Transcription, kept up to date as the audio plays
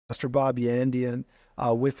Pastor Bob Yandian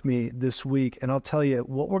with me this week. And I'll tell you,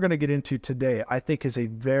 what we're going to get into today, I think is a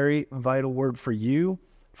very vital word for you,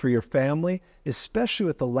 for your family, especially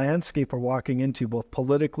with the landscape we're walking into, both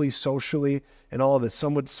politically, socially, and all of it.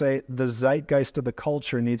 Some would say the zeitgeist of the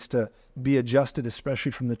culture needs to be adjusted,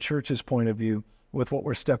 especially from the church's point of view with what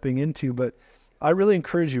we're stepping into. But I really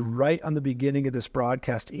encourage you right on the beginning of this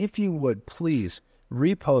broadcast, if you would, please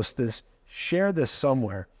repost this, share this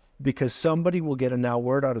somewhere, because somebody will get a now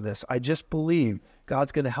word out of this. I just believe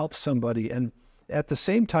God's going to help somebody. And at the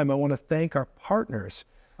same time, I want to thank our partners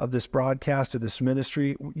of this broadcast, of this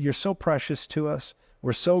ministry. You're so precious to us.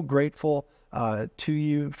 We're so grateful to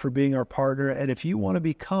you for being our partner. And if you want to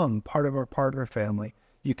become part of our partner family,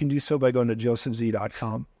 you can do so by going to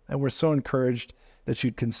josephz.com. And we're so encouraged that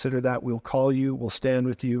you'd consider that. We'll call you, we'll stand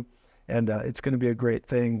with you, and it's going to be a great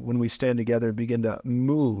thing when we stand together and begin to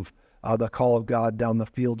move the call of God down the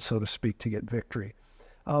field, so to speak, to get victory.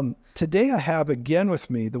 Today I have again with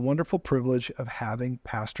me the wonderful privilege of having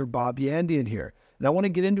Pastor Bob Yandian here. And I want to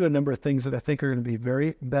get into a number of things that I think are going to be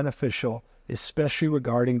very beneficial, especially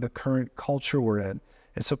regarding the current culture we're in.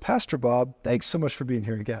 And so, Pastor Bob, thanks so much for being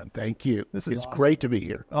here again. Thank you. This is It's awesome. great to be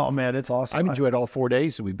here. Oh, man, it's awesome. I've enjoyed all 4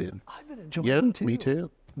 days that we've been. I've been enjoying it too. Me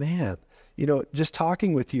too. Man, just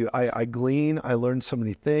talking with you, I glean, I learn so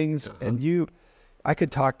many things, and I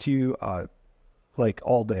could talk to you like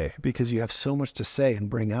all day because you have so much to say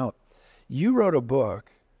and bring out. You wrote a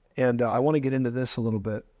book, and I want to get into this a little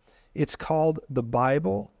bit. It's called The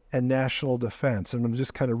Bible and National Defense, and I'm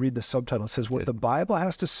just kind of read the subtitle. It says, what the Bible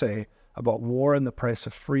has to say about war and the price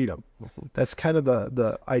of freedom. That's kind of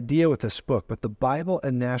the idea with this book, but the Bible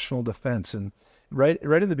and national defense. And right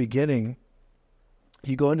in the beginning,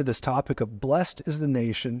 you go into this topic of blessed is the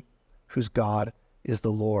nation whose God is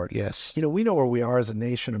the Lord. Yes. We know where we are as a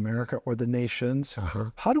nation, America, or the nations.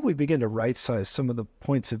 How do we begin to right-size some of the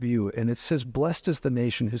points of view? And it says, blessed is the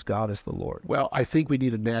nation whose God is the Lord. Well, I think we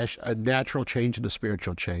need a natural change and a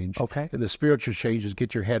spiritual change. Okay. And the spiritual change is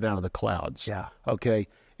get your head out of the clouds. Yeah. Okay.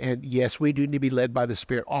 And yes, we do need to be led by the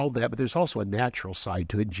Spirit, all that, but there's also a natural side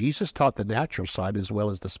to it. Jesus taught the natural side as well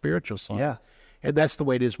as the spiritual side. Yeah. And that's the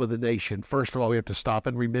way it is with the nation. First of all, we have to stop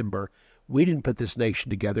and remember, we didn't put this nation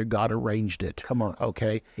together. God arranged it. Come on.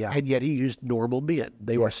 Okay? Yeah. And yet he used normal men.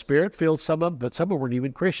 They were Spirit-filled, some of them, but some of them weren't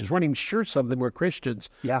even Christians. Weren't even sure some of them were Christians.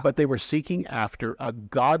 Yeah. But they were seeking after a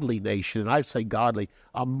godly nation. And I'd say godly,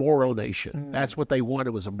 a moral nation. That's what they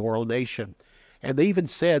wanted, was a moral nation. And they even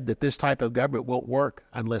said that this type of government won't work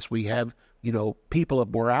unless we have, people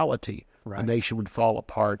of morality. Right. The nation would fall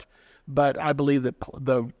apart. But I believe that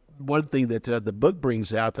the one thing that the book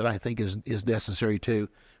brings out that I think is necessary too,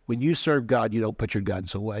 when you serve God, you don't put your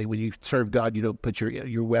guns away. When you serve God, you don't put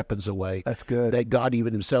your weapons away. That's good. That God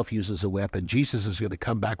even himself uses a weapon. Jesus is going to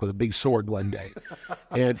come back with a big sword one day.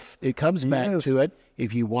 And it comes back to it.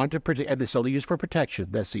 If you want to protect, and it's only used for protection.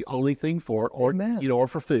 That's the only thing for, or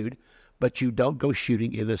for food. But you don't go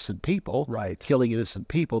shooting innocent people, Right. killing innocent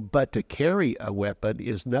people. But to carry a weapon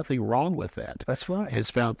is nothing wrong with that. That's right.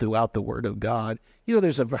 It's found throughout the Word of God.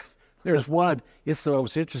 There's one. It's the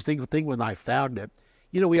most interesting thing when I found it.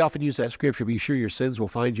 We often use that scripture, be sure your sins will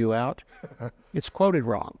find you out. It's quoted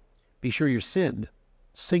wrong. Be sure your sin,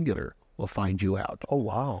 singular, will find you out. Oh,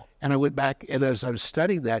 wow. And I went back, and as I was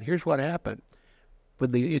studying that, here's what happened.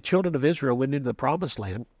 When the children of Israel went into the promised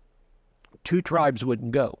land, 2 tribes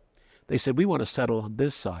wouldn't go. They said, we want to settle on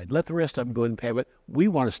this side. Let the rest of them go and pay it. We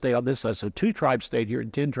want to stay on this side. So 2 tribes stayed here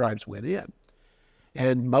and 10 tribes went in.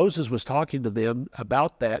 And Moses was talking to them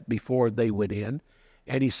about that before they went in.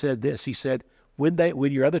 And he said this. He said,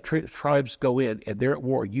 when your other tribes go in and they're at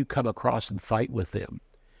war, you come across and fight with them.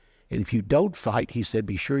 And if you don't fight, he said,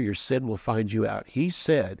 be sure your sin will find you out. He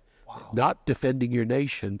said, not defending your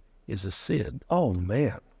nation is a sin. Oh,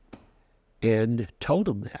 man. And told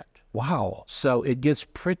them that. Wow. So it gets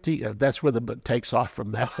pretty, that's where the book takes off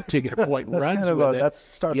from that particular point. That's runs kind of with it. that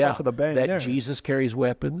starts off with a bang that there. Jesus carries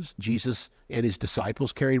weapons. Jesus and his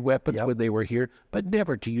disciples carried weapons when they were here, but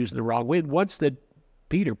never to use the wrong way. And once that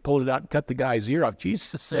Peter pulled it out and cut the guy's ear off,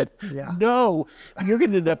 Jesus said, no, you're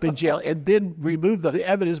going to end up in jail, and then remove the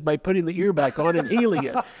evidence by putting the ear back on and healing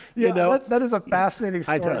it. That is a fascinating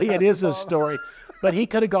story. I know, it is a story. But he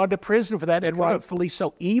could have gone to prison for that, and rightfully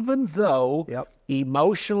so. Even though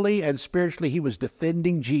emotionally and spiritually he was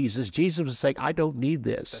defending Jesus, Jesus was saying, I don't need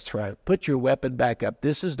this. That's right. Put your weapon back up.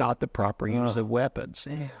 This is not the proper use of weapons.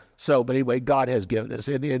 So, but anyway, God has given us.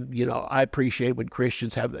 And I appreciate when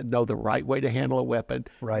Christians know the right way to handle a weapon,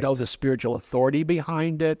 know the spiritual authority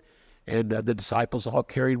behind it. And the disciples all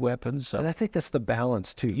carried weapons. So. And I think that's the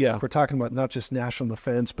balance, too. Yeah. We're talking about not just national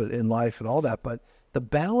defense, but in life and all that. But The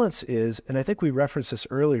balance is, and I think we referenced this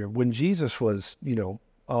earlier, when Jesus was,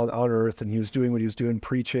 on earth and he was doing what he was doing,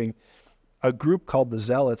 preaching, a group called the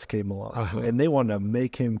Zealots came along and they wanted to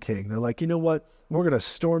make him king. They're like, you know what? We're going to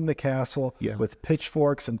storm the castle with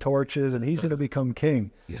pitchforks and torches and he's going to become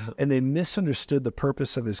king. And they misunderstood the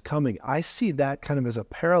purpose of his coming. I see that kind of as a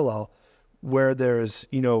parallel where there's,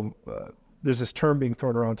 there's this term being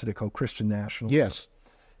thrown around today called Christian nationalism. Yes.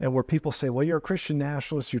 And where people say, well, you're a Christian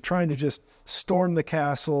nationalist, you're trying to just storm the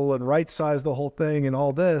castle and right-size the whole thing and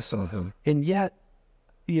all this. And yet,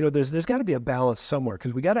 there's got to be a balance somewhere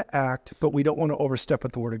because we got to act, but we don't want to overstep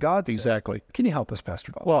what the Word of God says. Exactly. Can you help us,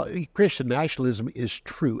 Pastor Bob? Well, Christian nationalism is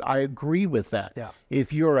true. I agree with that. Yeah.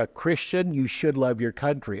 If you're a Christian, you should love your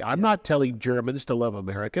country. I'm not telling Germans to love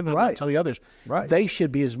America. I'm not telling others. They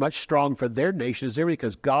should be as much strong for their nation as everybody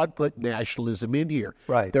because God put nationalism in here.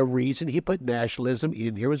 The reason he put nationalism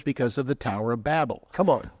in here was because of the Tower of Babel. Come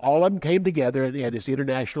on. All of them came together and had this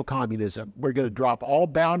international communism. We're going to drop all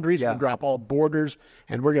boundaries, we're going to drop all borders,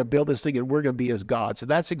 and we're going to build this thing and we're going to be as gods. And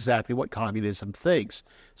that's exactly what communism thinks.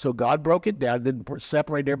 So God broke it down, then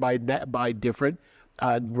separated everybody by different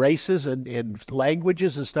races and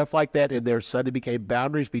languages and stuff like that, and there suddenly became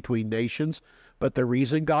boundaries between nations. But the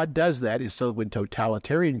reason God does that is so when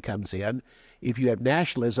totalitarian comes in, if you have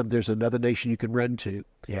nationalism, there's another nation you can run to.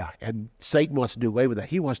 And Satan wants to do away with that.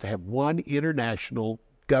 He wants to have one international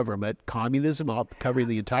government, communism covering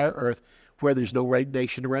the entire earth, where there's no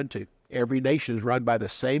nation to run to. Every nation is run by the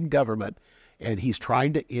same government, and what he's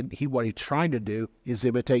trying to do is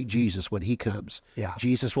imitate Jesus when he comes.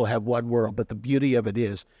 Jesus will have one world, but the beauty of it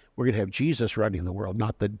is we're going to have Jesus running the world,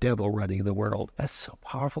 not the devil running the world. That's so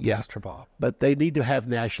powerful, Pastor Bob. But they need to have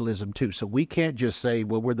nationalism too. So we can't just say,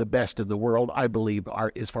 well, we're the best in the world. I believe,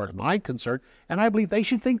 as far as I'm concerned, and I believe they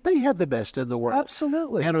should think they have the best in the world.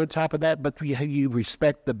 Absolutely. And on top of that, but you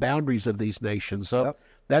respect the boundaries of these nations. So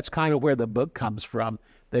that's kind of where the book comes from,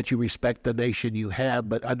 that you respect the nation you have,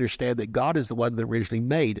 but understand that God is the one that originally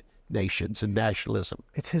made nations and nationalism.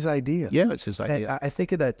 It's his idea. Yeah, it's his idea. I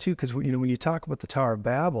think of that too, because when you talk about the Tower of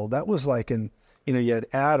Babel, that was like you had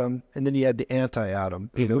Adam, and then you had the anti-Adam.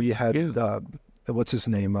 You had what's his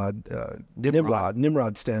name? Nimrod.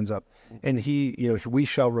 Nimrod stands up, and we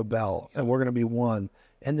shall rebel, and we're going to be one.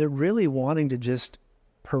 And they're really wanting to just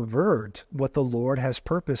pervert what the Lord has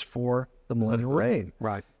purposed for the millennial reign,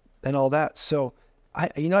 and all that. So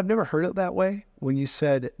I've never heard it that way. When you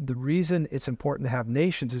said the reason it's important to have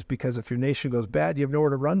nations is because if your nation goes bad, you have nowhere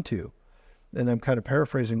to run to. And I'm kind of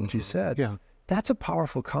paraphrasing what you said. That's a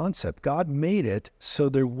powerful concept. God made it so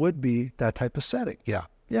there would be that type of setting.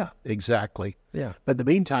 Exactly. Yeah. But in the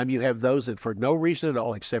meantime, you have those that for no reason at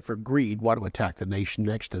all, except for greed, want to attack the nation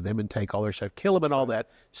next to them and take all their stuff, kill them and all that,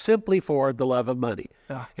 simply for the love of money.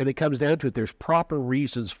 And it comes down to it. There's proper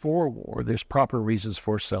reasons for war. There's proper reasons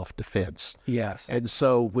for self-defense. Yes. And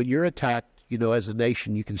so when you're attacked, as a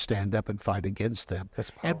nation, you can stand up and fight against them.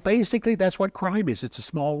 That's powerful. And basically, that's what crime is. It's a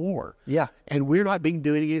small war. And we're not doing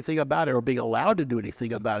anything about it or being allowed to do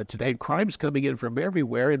anything about it today. And crime's coming in from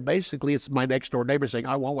everywhere. And basically, it's my next door neighbor saying,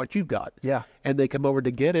 I want what you've got. And they come over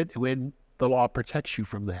to get it when the law protects you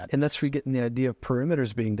from that. And that's where you're getting the idea of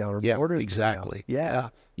perimeters being down or borders exactly. being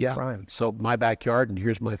down. Crime. So my backyard and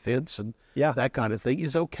here's my fence and that kind of thing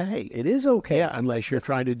is okay. It is okay. Unless you're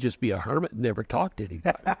trying to just be a hermit and never talk to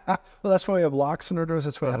anybody. Well, that's why we have locks in our doors.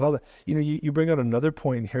 That's why I have all that. You bring out another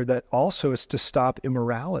point here that also is to stop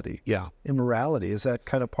immorality. Immorality, is that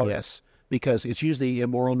kind of part of it? Because it's usually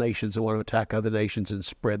immoral nations that want to attack other nations and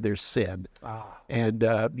spread their sin. And,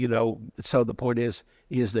 so the point is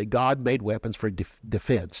that God made weapons for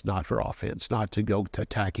defense, not for offense, not to go to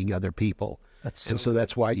attacking other people. So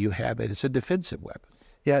that's why you have it. It's a defensive weapon.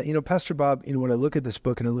 Yeah, Pastor Bob, when I look at this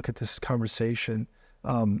book and I look at this conversation,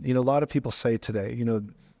 a lot of people say today,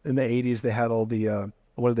 in the 80s, they had all the,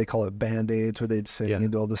 what do they call it, Band-Aids, where they'd say,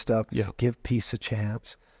 all this stuff, give peace a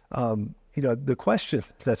chance. The question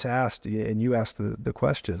that's asked, and you asked the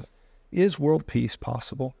question, is world peace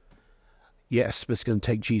possible? Yes, but it's going to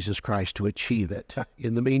take Jesus Christ to achieve it.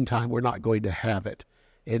 In the meantime, we're not going to have it.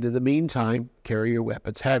 And in the meantime, carry your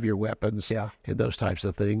weapons, have your weapons, and those types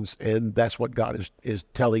of things. And that's what God is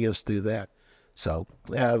telling us through that. So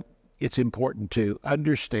it's important to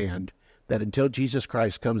understand that until Jesus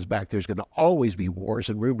Christ comes back, there's going to always be wars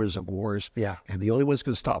and rumors of wars. And the only one that's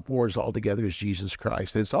going to stop wars altogether is Jesus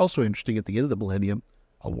Christ. And it's also interesting, at the end of the millennium,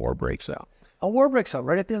 a war breaks out. A war breaks out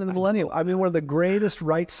right at the end of the millennium. I mean, one of the greatest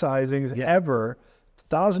right-sizings ever.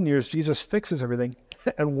 1,000 years, Jesus fixes everything,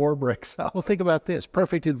 and war breaks out. Well, think about this.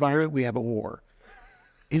 Perfect environment, we have a war.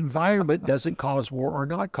 Environment doesn't cause war or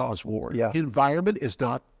not cause war. Environment is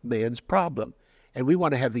not man's problem. And we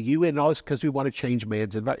want to have the UN and all this because we want to change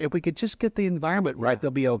man's environment. If we could just get the environment right,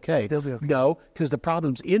 they'll be okay. They'll be okay. No, because the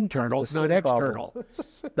problem's internal, It's not the external. problem.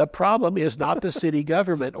 The problem is not the city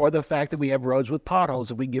government or the fact that we have roads with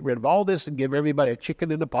potholes. If we can get rid of all this and give everybody a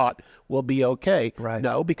chicken in a pot, we'll be okay. Right.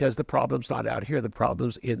 No, because the problem's not out here. The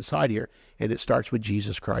problem's inside here. And it starts with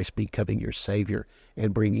Jesus Christ becoming your Savior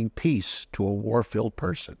and bringing peace to a war-filled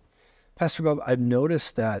person. Pastor Bob, I've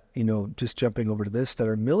noticed that, just jumping over to this, that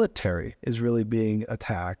our military is really being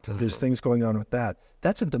attacked. There's things going on with that.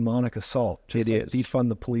 That's a demonic assault. It is. Defund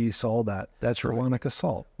the police, all that. That's right. Demonic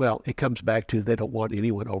assault. Well, it comes back to they don't want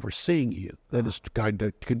anyone overseeing you. That is kind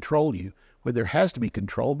of control you. When there has to be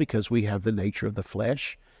control because we have the nature of the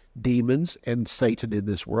flesh, demons, and Satan in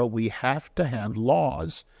this world, we have to have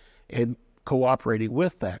laws and cooperating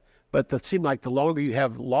with that. But it seems like the longer you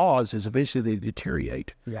have laws is eventually they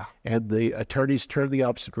deteriorate. Yeah. And the attorneys turn the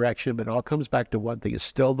opposite direction, but it all comes back to one thing. It's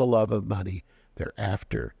still the love of money. They're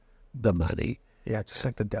after the money. Yeah, just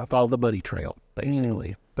like the devil. Follow the money trail,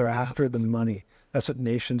 basically. They're after the money. That's what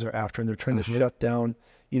nations are after, and they're trying to shut down.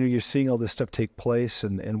 You're seeing all this stuff take place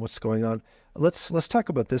and what's going on. Let's talk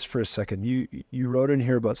about this for a second. You wrote in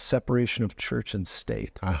here about separation of church and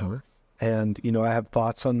state. And, I have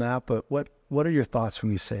thoughts on that, but what are your thoughts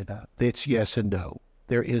when you say that? It's yes and no.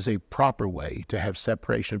 There is a proper way to have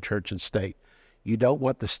separation of church and state. You don't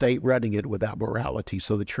want the state running it without morality,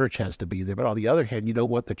 so the church has to be there. But on the other hand, you don't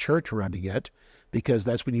want the church running it because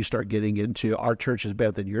that's when you start getting into our church is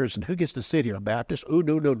better than yours. And who gets to sit here? A Baptist? Oh,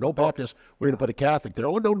 no Baptist. We're going to put a Catholic there.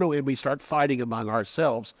 Oh, no. And we start fighting among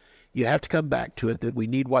ourselves. You have to come back to it that we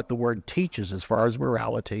need what the Word teaches as far as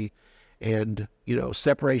morality. And,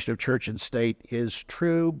 separation of church and state is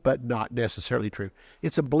true, but not necessarily true.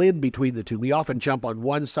 It's a blend between the two. We often jump on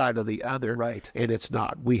one side or the other. Right. And it's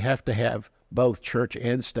not. We have to have both church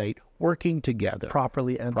and state working together.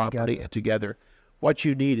 Properly and together. What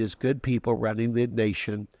you need is good people running the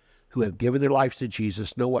nation who have given their lives to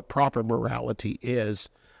Jesus, know what proper morality is,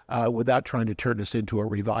 without trying to turn this into a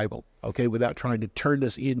revival, without trying to turn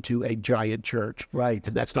this into a giant church. Right.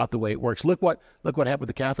 And that's not the way it works. Look what happened with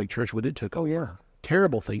the Catholic Church when it took over. Oh, yeah.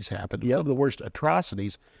 Terrible things happened. Some of the worst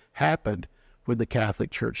atrocities happened when the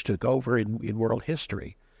Catholic Church took over in world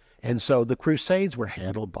history. And so the Crusades were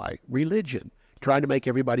handled by religion, trying to make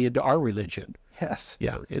everybody into our religion. Yes.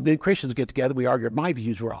 Yeah. And then Christians get together, we argue, my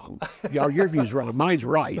view's wrong. Your view's wrong. Mine's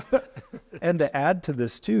right. And to add to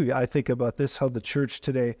this, too, I think about this, how the church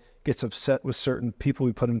today gets upset with certain people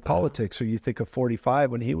we put in politics. Or you think of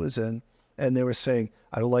 45 when he was in, and they were saying,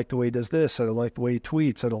 I don't like the way he does this. I don't like the way he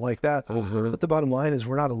tweets. I don't like that. But the bottom line is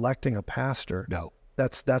we're not electing a pastor. No.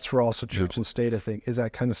 That's for also church and state, I think. Is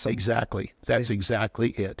that kind of something? Exactly. That's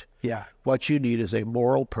exactly it. Yeah. What you need is a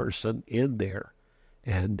moral person in there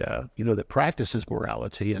and, that practices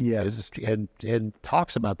morality and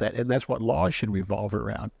talks about that. And that's what laws should revolve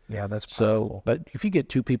around. Yeah, that's powerful. But if you get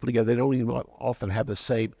two people together, they don't even often have the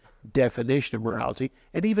same definition of morality.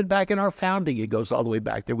 And even back in our founding, it goes all the way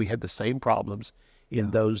back there. We had the same problems in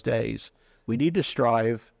those days. We need to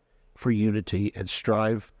strive for unity and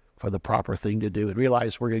strive for the proper thing to do and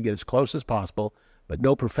realize we're going to get as close as possible, but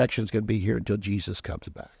no perfection is going to be here until Jesus comes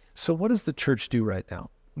back. So what does the church do right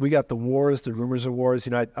now? We got the wars, the rumors of wars.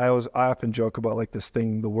 I often joke about like this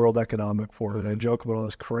thing, the World Economic Forum, and I joke about all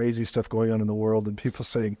this crazy stuff going on in the world and people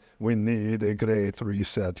saying, we need a great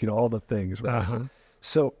reset, all the things. Right?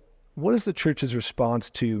 So what is the church's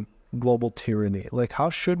response to global tyranny? Like,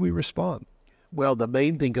 how should we respond? Well, the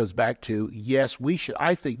main thing goes back to, yes, we should.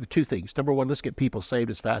 I think the two things. Number one, let's get people saved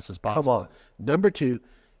as fast as possible. Come on. Number two,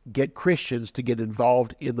 get Christians to get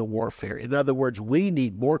involved in the warfare. In other words, we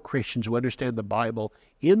need more Christians who understand the Bible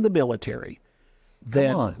in the military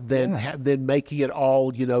than making it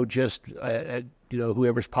all, just,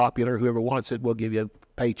 whoever's popular, whoever wants it, will give you a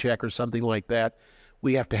paycheck or something like that.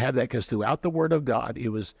 We have to have that because throughout the Word of God, it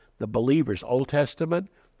was the believers, Old Testament,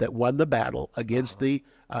 that won the battle against the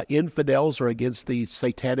infidels or against the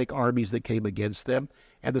satanic armies that came against them.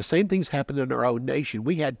 And the same things happened in our own nation.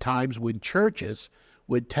 We had times when churches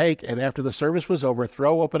would take, and after the service was over,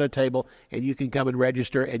 throw open a table, and you can come and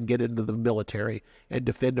register and get into the military and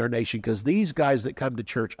defend our nation. Because these guys that come to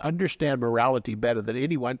church understand morality better than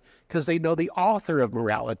anyone because they know the author of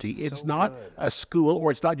morality. It's not a school, or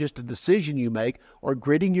it's not just a decision you make or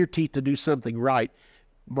gritting your teeth to do something right.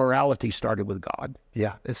 Morality started with God.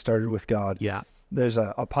 Yeah, it started with God. Yeah. There's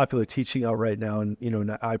a popular teaching out right now, and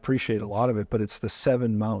and I appreciate a lot of it, but it's the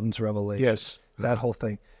 7 mountains revelation. Yes. That whole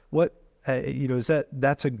thing. What is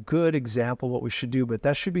that's a good example of what we should do, but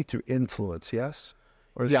that should be through influence, yes?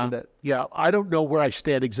 Or should that... I don't know where I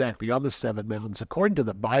stand exactly on the 7 mountains. According to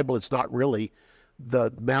the Bible, it's not really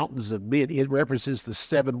the mountains of men. It represents the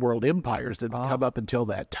 7 world empires that have come up until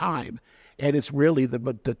that time. And it's really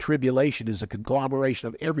the tribulation is a conglomeration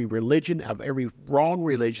of every religion, of every wrong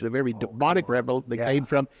religion, of every demonic rebel that came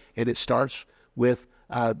from. And it starts with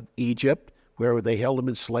Egypt, where they held them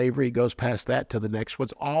in slavery. It goes past that to the next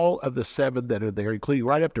ones. All of the 7 that are there, including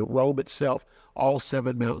right up to Rome itself, all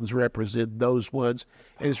 7 mountains represent those ones.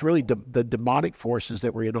 And it's really the demonic forces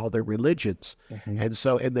that were in all their religions. And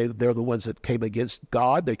so, and they're the ones that came against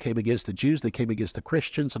God. They came against the Jews. They came against the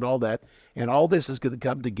Christians and all that. And all this is going to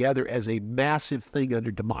come together as a massive thing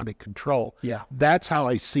under demonic control. Yeah. That's how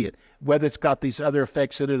I see it. Whether it's got these other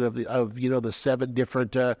effects in it of the 7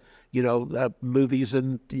 different, movies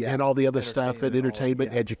and all the other stuff and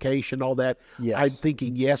entertainment, education, all that. Yes. I'm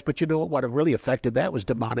thinking yes, but you know what have really affected that was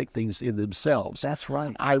demonic things in themselves. That's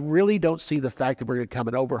right. I really don't see the fact that we're going to come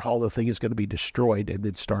and overhaul the thing is going to be destroyed and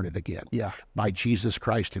then started again. Yeah. By Jesus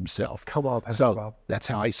Christ himself. Come on, Pastor Bob. That's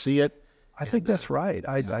how I see it. I think that's right.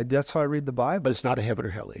 That's how I read the Bible. But it's not a heaven or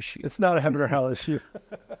hell issue. It's not a heaven or hell issue.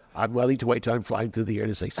 I'm willing to wait till I'm flying through the air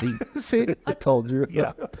to say, see, I told you.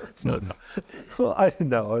 yeah. No. Well, I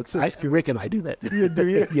know. It's Rick and I do that. do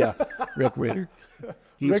you? Yeah. Rick Ritter.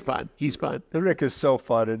 He's fun. He's fun. Rick is so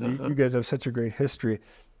fun, and you guys have such a great history.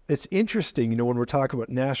 It's interesting, when we're talking about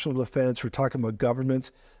national defense, we're talking about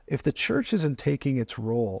governments. If the church isn't taking its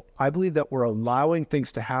role, I believe that we're allowing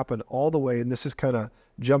things to happen all the way, and this is kind of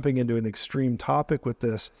jumping into an extreme topic with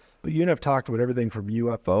this, but you and I have talked about everything from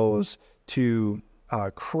UFOs to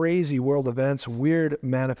crazy world events, weird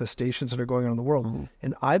manifestations that are going on in the world.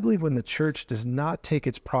 And I believe when the church does not take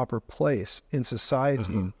its proper place in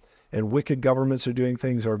society, and wicked governments are doing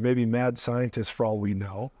things, or maybe mad scientists, for all we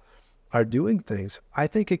know, are doing things, I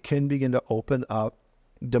think it can begin to open up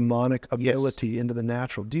demonic ability into the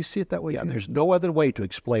natural. Do you see it that way? Yeah, there's no other way to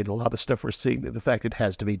explain a lot of the stuff we're seeing than the fact it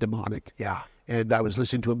has to be demonic. Yeah. And I was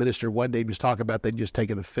listening to a minister one day, he was talking about they'd just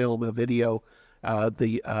taken a video,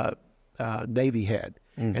 the Navy had,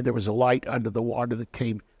 and there was a light under the water that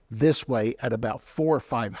came this way at about 400 or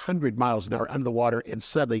 500 miles an hour under the water, and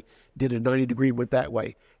suddenly did a 90-degree went that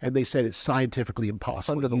way. And they said it's scientifically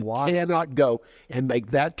impossible. Under the water? You cannot go and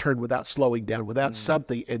make that turn without slowing down, without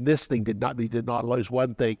something. And this thing did not lose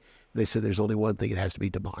one thing. They said there's only one thing, it has to be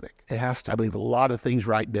demonic. It has to. I believe a lot of things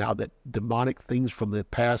right now, that demonic things from the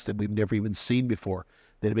past that we've never even seen before,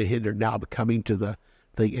 that have been hidden, are now becoming to the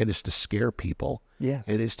thing, and it's to scare people. Yes.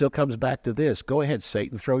 And it still comes back to this. Go ahead,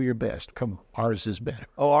 Satan, throw your best. Come on. Ours is better.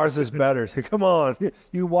 Oh, ours is better. Come on.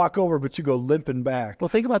 You walk over, but you go limping back. Well,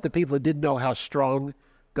 think about the people that didn't know how strong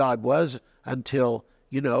God was until,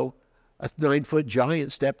 a 9-foot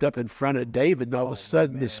giant stepped up in front of David, and all of a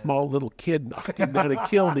sudden this small little kid knocked him down and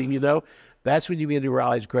killed him, That's when you begin to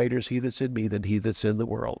realize greater is he that's in me than he that's in the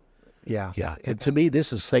world. Yeah. Yeah. And to me,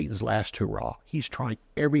 this is Satan's last hurrah. He's trying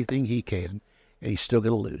everything he can, and he's still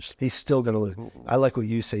going to lose. He's still going to lose. I like what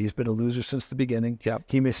you say. He's been a loser since the beginning. Yep.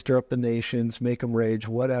 He may stir up the nations, make them rage,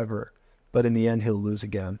 whatever. But in the end, he'll lose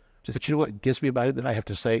again. But you know what gets me about it that I have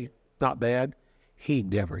to say, not bad? He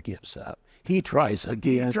never gives up. He tries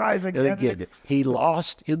again. He tries again. And again. He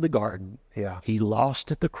lost in the garden. Yeah. He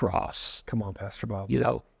lost at the cross. Come on, Pastor Bob.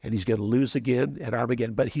 And he's going to lose again at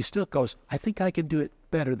Armageddon. But he still goes, I think I can do it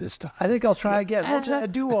better this time. I think I'll try again. We'll try a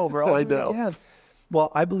do-over. I know. Again.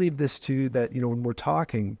 Well, I believe this too, that, when we're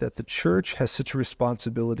talking, that the church has such a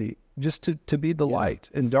responsibility just to be the light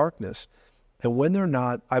in darkness. And when they're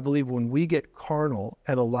not, I believe when we get carnal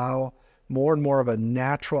and allow more and more of a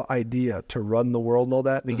natural idea to run the world and all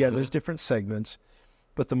that, and again, there's different segments,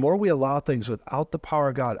 but the more we allow things without the power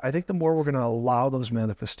of God, I think the more we're going to allow those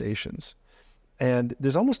manifestations. And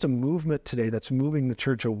there's almost a movement today that's moving the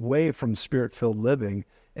church away from spirit-filled living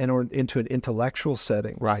and into an intellectual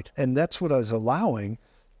setting. Right. And that's what is allowing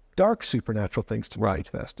dark supernatural things to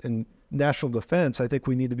manifest. And national defense, I think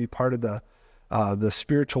we need to be part of the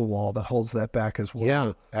spiritual wall that holds that back as well.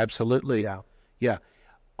 Yeah, absolutely. Yeah.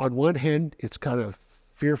 On one hand, it's kind of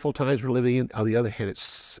fearful times we're living in. On the other hand,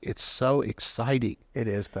 it's so exciting. It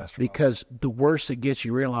is, Pastor Bob. Because the worse it gets,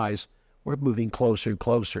 you realize we're moving closer and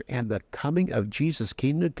closer. And the coming of Jesus'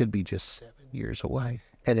 kingdom could be just 7 years away.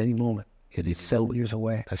 At any moment. It is 7 years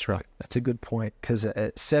away. That's right. That's a good point, because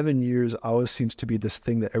at 7 years always seems to be this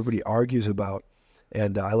thing that everybody argues about.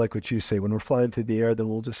 And I like what you say. When we're flying through the air, then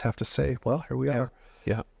we'll just have to say, well, here we are.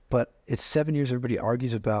 Yeah. But it's 7 years everybody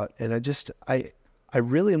argues about. And I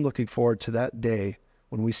really am looking forward to that day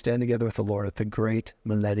when we stand together with the Lord at the great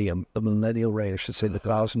millennium, the millennial reign, I should say, the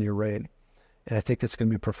 1,000-year reign. And I think that's going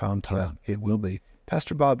to be a profound time. Yeah, it will be.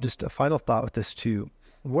 Pastor Bob, just a final thought with this too.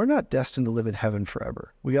 We're not destined to live in heaven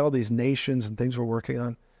forever. We got all these nations and things we're working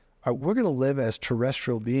on. we're going to live as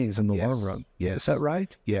terrestrial beings in the Yes. long run. Yes. Is that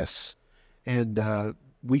right? Yes. And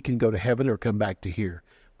we can go to heaven or come back to here.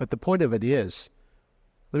 But the point of it is,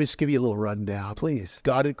 let me just give you a little rundown. Please.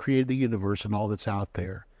 God had created the universe and all that's out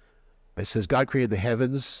there. It says God created the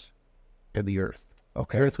heavens and the earth.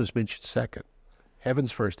 Okay. The earth was mentioned second.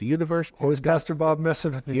 Heavens first. The universe. What was Pastor Bob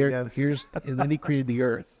messing with me again? And then he created the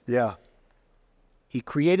earth. Yeah. He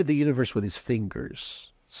created the universe with his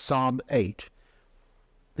fingers. Psalm 8.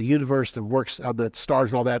 The universe, the works of the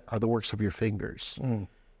stars and all that are the works of your fingers.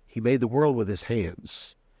 He made the world with his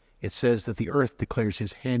hands. It says that the earth declares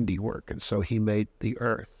his handiwork, and so he made the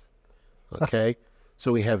earth. Okay?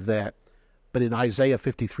 So we have that. But in Isaiah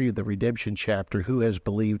 53, the redemption chapter, who has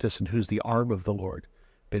believed us and who's the arm of the Lord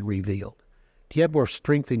been revealed? Do you have more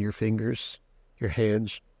strength in your fingers, your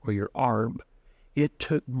hands, or your arm? It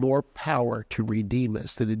took more power to redeem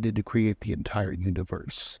us than it did to create the entire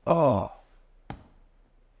universe. Oh,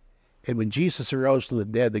 And when Jesus arose from the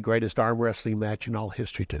dead, the greatest arm wrestling match in all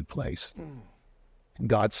history took place.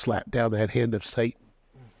 God slapped down that hand of Satan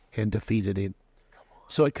and defeated him.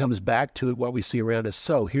 So it comes back to what we see around us.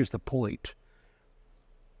 So here's the point.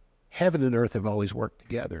 Heaven and earth have always worked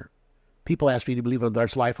together. People ask me to believe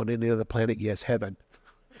there's life on any other planet. Yes, heaven.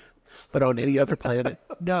 But on any other planet?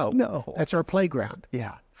 No. No. That's our playground.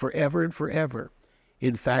 yeah. Forever and forever.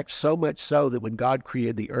 In fact, so much so that when God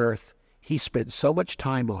created the earth, he spent so much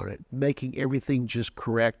time on it, making everything just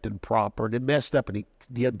correct and proper, and it messed up, and he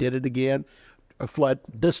did it again. A flood,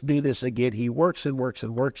 just do this again. He works and works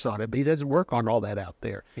and works on it, but he doesn't work on all that out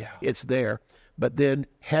there. Yeah. It's there. But then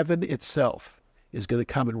heaven itself is going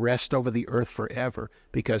to come and rest over the earth forever,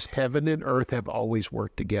 because heaven and earth have always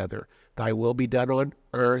worked together. Thy will be done on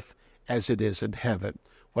earth as it is in heaven.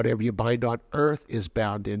 Whatever you bind on earth is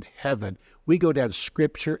bound in heaven. We go down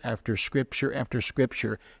scripture after scripture after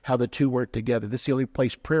scripture, how the two work together. This is the only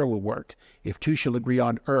place prayer will work. If two shall agree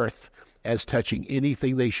on earth as touching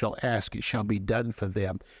anything they shall ask, it shall be done for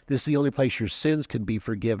them. This is the only place your sins can be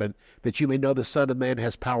forgiven, that you may know the Son of Man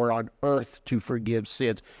has power on earth to forgive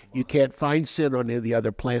sins. You can't find sin on any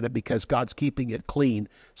other planet because God's keeping it clean,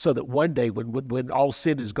 so that one day when all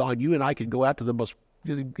sin is gone, you and I can go out to the most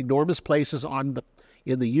enormous places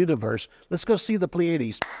in the universe. Let's go see the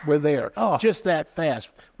Pleiades. We're there. Oh. Just that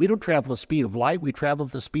fast. We don't travel the speed of light. We travel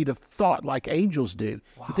at the speed of thought like angels do.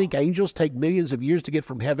 Wow. You think angels take millions of years to get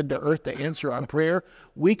from heaven to earth to answer our prayer?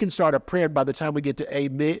 We can start a prayer, and by the time we get to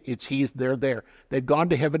amen, they're there. They've gone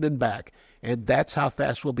to heaven and back. And that's how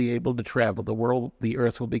fast we'll be able to travel.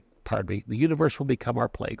 The universe will become our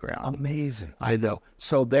playground. Amazing. I know.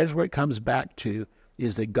 So there's where it comes back to,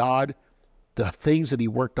 is that God, the things that he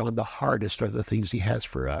worked on the hardest are the things he has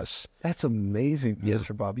for us. That's amazing,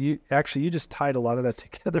 Mr. Bob. You just tied a lot of that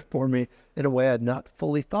together for me in a way I'd not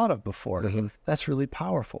fully thought of before. Mm-hmm. That's really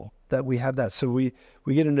powerful that we have that. So we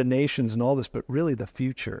get into nations and all this, but really the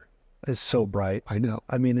future is so bright. I know.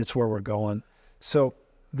 I mean, it's where we're going. So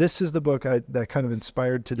this is the book that kind of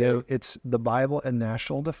inspired today. Yeah. It's The Bible and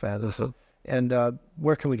National Defense. And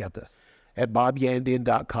where can we get this? At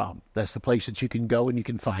bobyandian.com. That's the place that you can go and you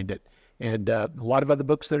can find it. And a lot of other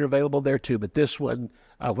books that are available there too. But this one,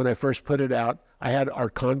 when I first put it out, I had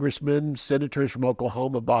our congressmen, senators from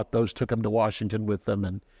Oklahoma bought those, took them to Washington with them.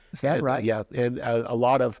 And Is that right? Yeah. And a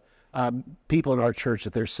lot of people in our church,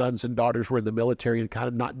 that their sons and daughters were in the military and kind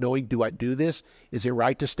of not knowing, do I do this? Is it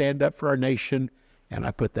right to stand up for our nation? And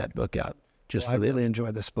I put that book out. I really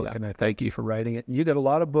enjoyed this book, and I thank you for writing it. You got a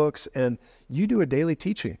lot of books, and you do a daily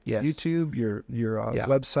teaching. Yes. YouTube, your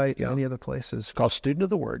website, any other places. It's called Student of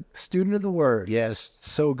the Word. Student of the Word. Yes.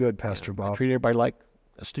 So good, Pastor Bob. I treat everybody like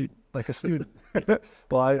a student. Like a student.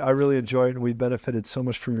 Well, I really enjoyed it, and we benefited so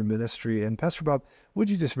much from your ministry. And Pastor Bob, would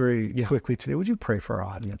you just very quickly today, would you pray for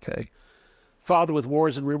our audience? Okay. Father, with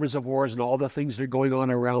wars and rumors of wars and all the things that are going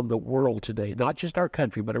on around the world today, not just our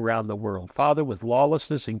country, but around the world. Father, with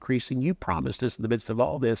lawlessness increasing, you promised us in the midst of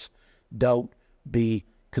all this, don't be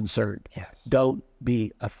concerned. Yes. Don't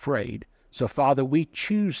be afraid. So, Father, we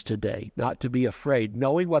choose today not to be afraid,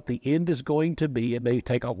 knowing what the end is going to be. It may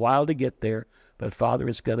take a while to get there, but, Father,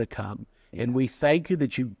 it's going to come. Yes. And we thank you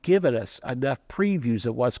that you've given us enough previews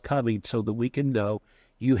of what's coming so that we can know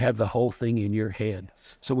you have the whole thing in your hand.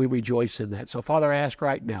 Yes. So we rejoice in that. So, Father, I ask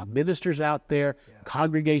right now, ministers out there,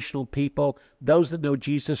 congregational people, those that know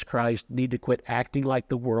Jesus Christ need to quit acting like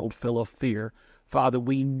the world full of fear. Father,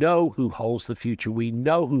 we know who holds the future. We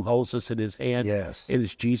know who holds us in his hand. Yes. It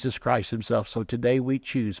is Jesus Christ himself. So today we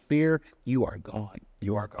choose fear. You are gone.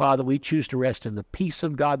 You are gone. Father, we choose to rest in the peace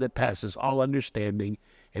of God that passes all understanding,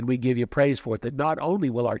 and we give you praise for it, that not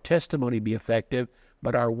only will our testimony be effective,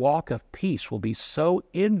 but our walk of peace will be so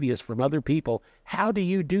envious from other people. How do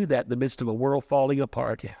you do that in the midst of a world falling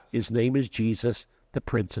apart? Yes. His name is Jesus, the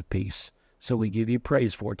Prince of Peace. So we give you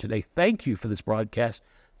praise for it today. Thank you for this broadcast.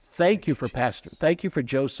 Thank you for Pastor. Thank you for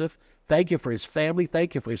Joseph. Thank you for his family.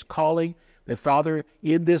 Thank you for his calling. That, Father,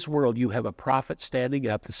 in this world, you have a prophet standing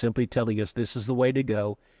up to simply telling us this is the way to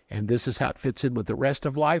go, and this is how it fits in with the rest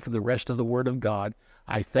of life and the rest of the Word of God.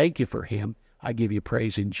 I thank you for him. I give you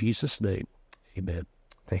praise in Jesus' name. Amen.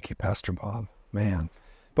 Thank you, Pastor Bob. Man,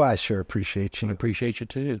 boy, I sure appreciate you. I appreciate you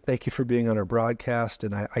too. Thank you for being on our broadcast,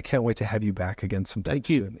 and I can't wait to have you back again sometime. Thank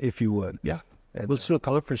you. Soon, if you would. Yeah. And, Let's do a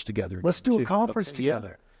conference together. Let's do a conference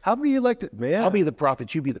together. How many of you like to, man? I'll be the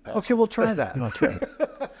prophet, you be the pastor. Okay, we'll try that. I'll try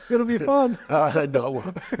it. It'll be fun. No.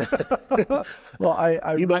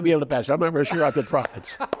 Well, You might be able to pastor. I'm not very sure I'm the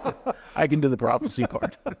prophets. I can do the prophecy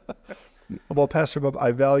part. Well, Pastor Bob,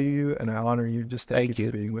 I value you and I honor you. Just thank you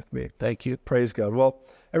for being with me. Thank you. Praise God. Well,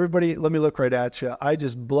 everybody, let me look right at you. I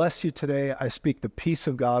just bless you today. I speak the peace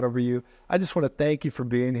of God over you. I just want to thank you for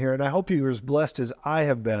being here, and I hope you are as blessed as I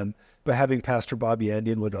have been by having Pastor Bob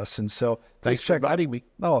Yandian with us. And so, Thanks for inviting me.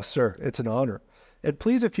 Oh, sir, it's an honor. And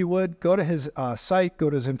please, if you would, go to his site, go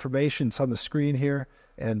to his information. It's on the screen here,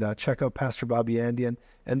 and check out Pastor Bob Yandian.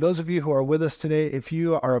 And those of you who are with us today, if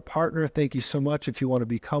you are a partner, thank you so much. If you want to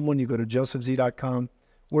become one, you go to josephz.com.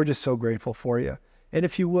 We're just so grateful for you. And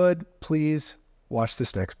if you would, please watch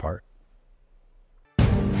this next part.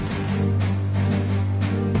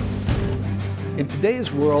 In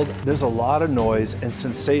today's world, there's a lot of noise and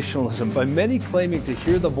sensationalism by many claiming to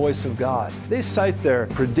hear the voice of God. They cite their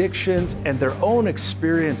predictions and their own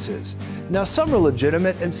experiences. Now, some are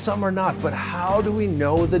legitimate and some are not, but how do we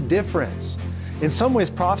know the difference? In some ways,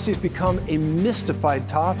 prophecy has become a mystified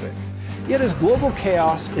topic. Yet as global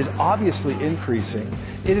chaos is obviously increasing,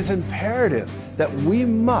 it is imperative that we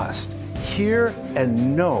must hear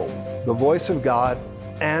and know the voice of God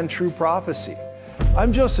and true prophecy.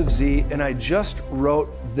 I'm Joseph Z, and I just wrote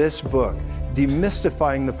this book,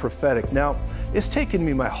 Demystifying the Prophetic. Now, it's taken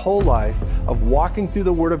me my whole life of walking through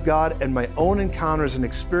the Word of God and my own encounters and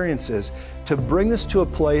experiences to bring this to a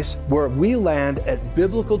place where we land at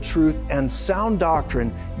biblical truth and sound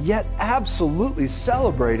doctrine, yet absolutely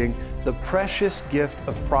celebrating the precious gift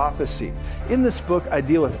of prophecy. In this book, I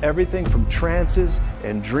deal with everything from trances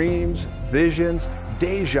and dreams, visions,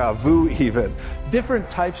 deja vu even. Different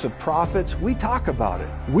types of prophets, we talk about it.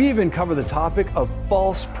 We even cover the topic of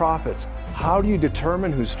false prophets. How do you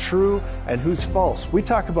determine who's true and who's false? We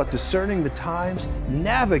talk about discerning the times,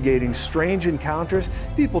 navigating strange encounters.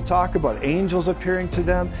 People talk about angels appearing to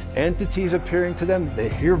them, entities appearing to them, they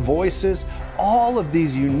hear voices. All of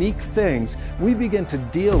these unique things we begin to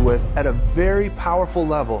deal with at a very powerful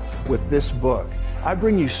level with this book. I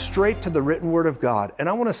bring you straight to the written Word of God, and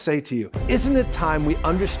I want to say to you, isn't it time we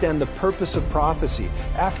understand the purpose of prophecy?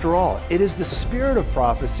 After all, it is the spirit of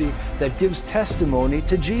prophecy that gives testimony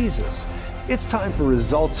to Jesus. It's time for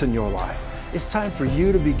results in your life. It's time for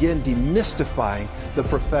you to begin demystifying the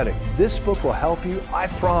prophetic. This book will help you. I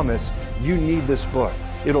promise you need this book.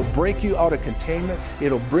 It'll break you out of containment.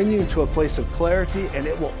 It'll bring you into a place of clarity, and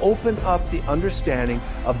it will open up the understanding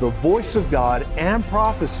of the voice of God and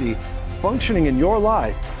prophecy functioning in your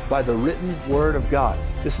life by the written Word of God.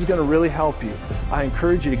 This is going to really help you. I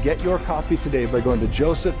encourage you to get your copy today by going to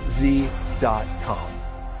josephz.com.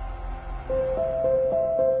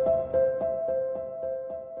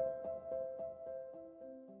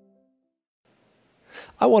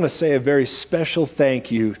 I want to say a very special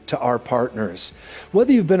thank you to our partners.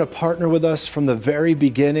 Whether you've been a partner with us from the very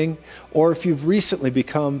beginning, or if you've recently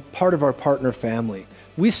become part of our partner family,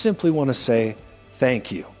 we simply want to say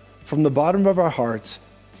thank you. From the bottom of our hearts,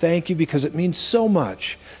 thank you, because it means so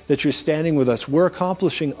much that you're standing with us. We're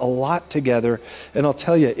accomplishing a lot together. And I'll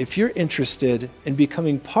tell you, if you're interested in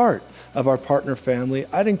becoming part of our partner family,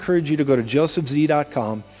 I'd encourage you to go to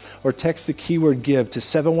josephz.com or text the keyword GIVE to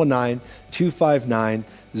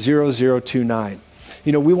 719-259-0029.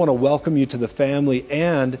 You know, we want to welcome you to the family,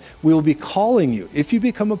 and we will be calling you. If you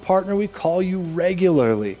become a partner, we call you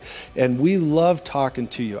regularly, and we love talking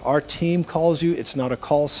to you. Our team calls you. It's not a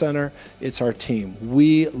call center. It's our team.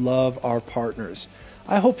 We love our partners.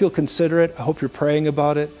 I hope you'll consider it. I hope you're praying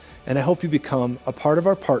about it, and I hope you become a part of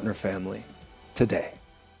our partner family today.